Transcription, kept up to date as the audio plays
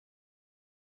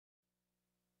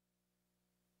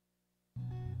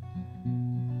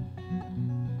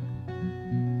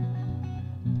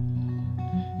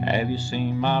Have you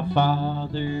seen my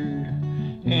father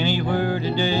anywhere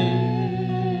today?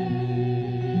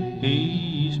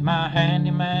 He's my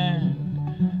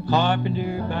handyman,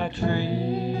 carpenter by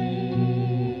trade.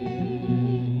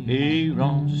 He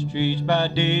roams the streets by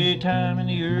daytime and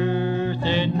the earth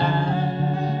at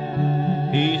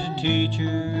night. He's a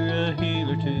teacher, a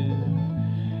healer too,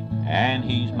 and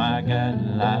he's my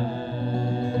guiding light.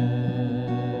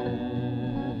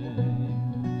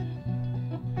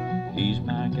 He's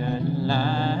my guiding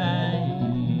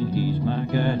light, he's my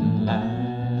guiding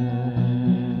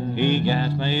light. He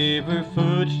guides my every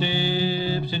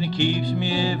footsteps and he keeps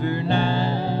me every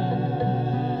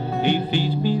night. He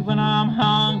feeds me when I'm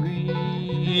hungry,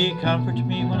 he comforts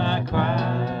me when I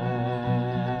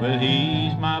cry. Well,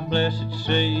 he's my blessed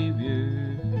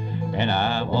Savior and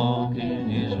I walk in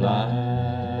his light.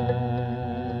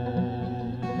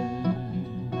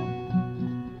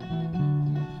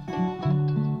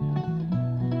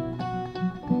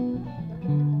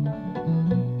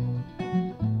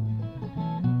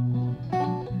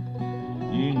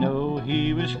 You know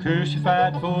he was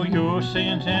crucified for your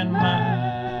sins and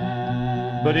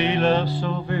mine, but he loved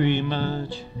so very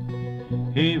much,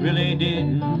 he really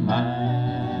didn't mind.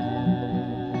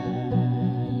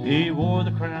 He wore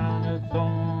the crown of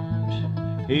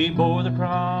thorns, he bore the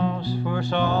cross for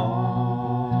us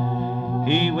all.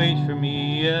 He waits for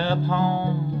me up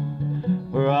home,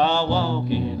 where I'll walk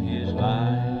in his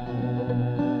light.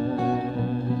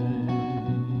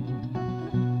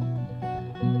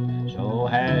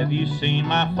 Have you seen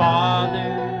my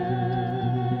Father?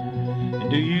 And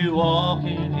do you walk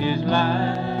in his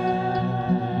light?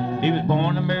 He was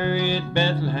born to Mary at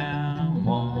Bethlehem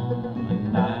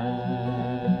one night.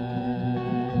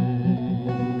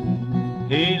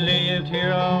 He lived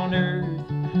here on earth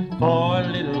for a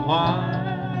little while.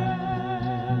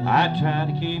 I try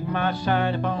to keep my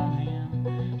sight upon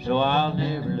him, so I'll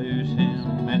never lose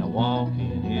him, and I walk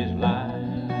in his light.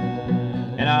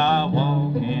 And I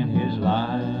walk in his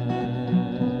light.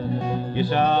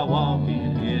 Yes, I walk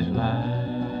in his light.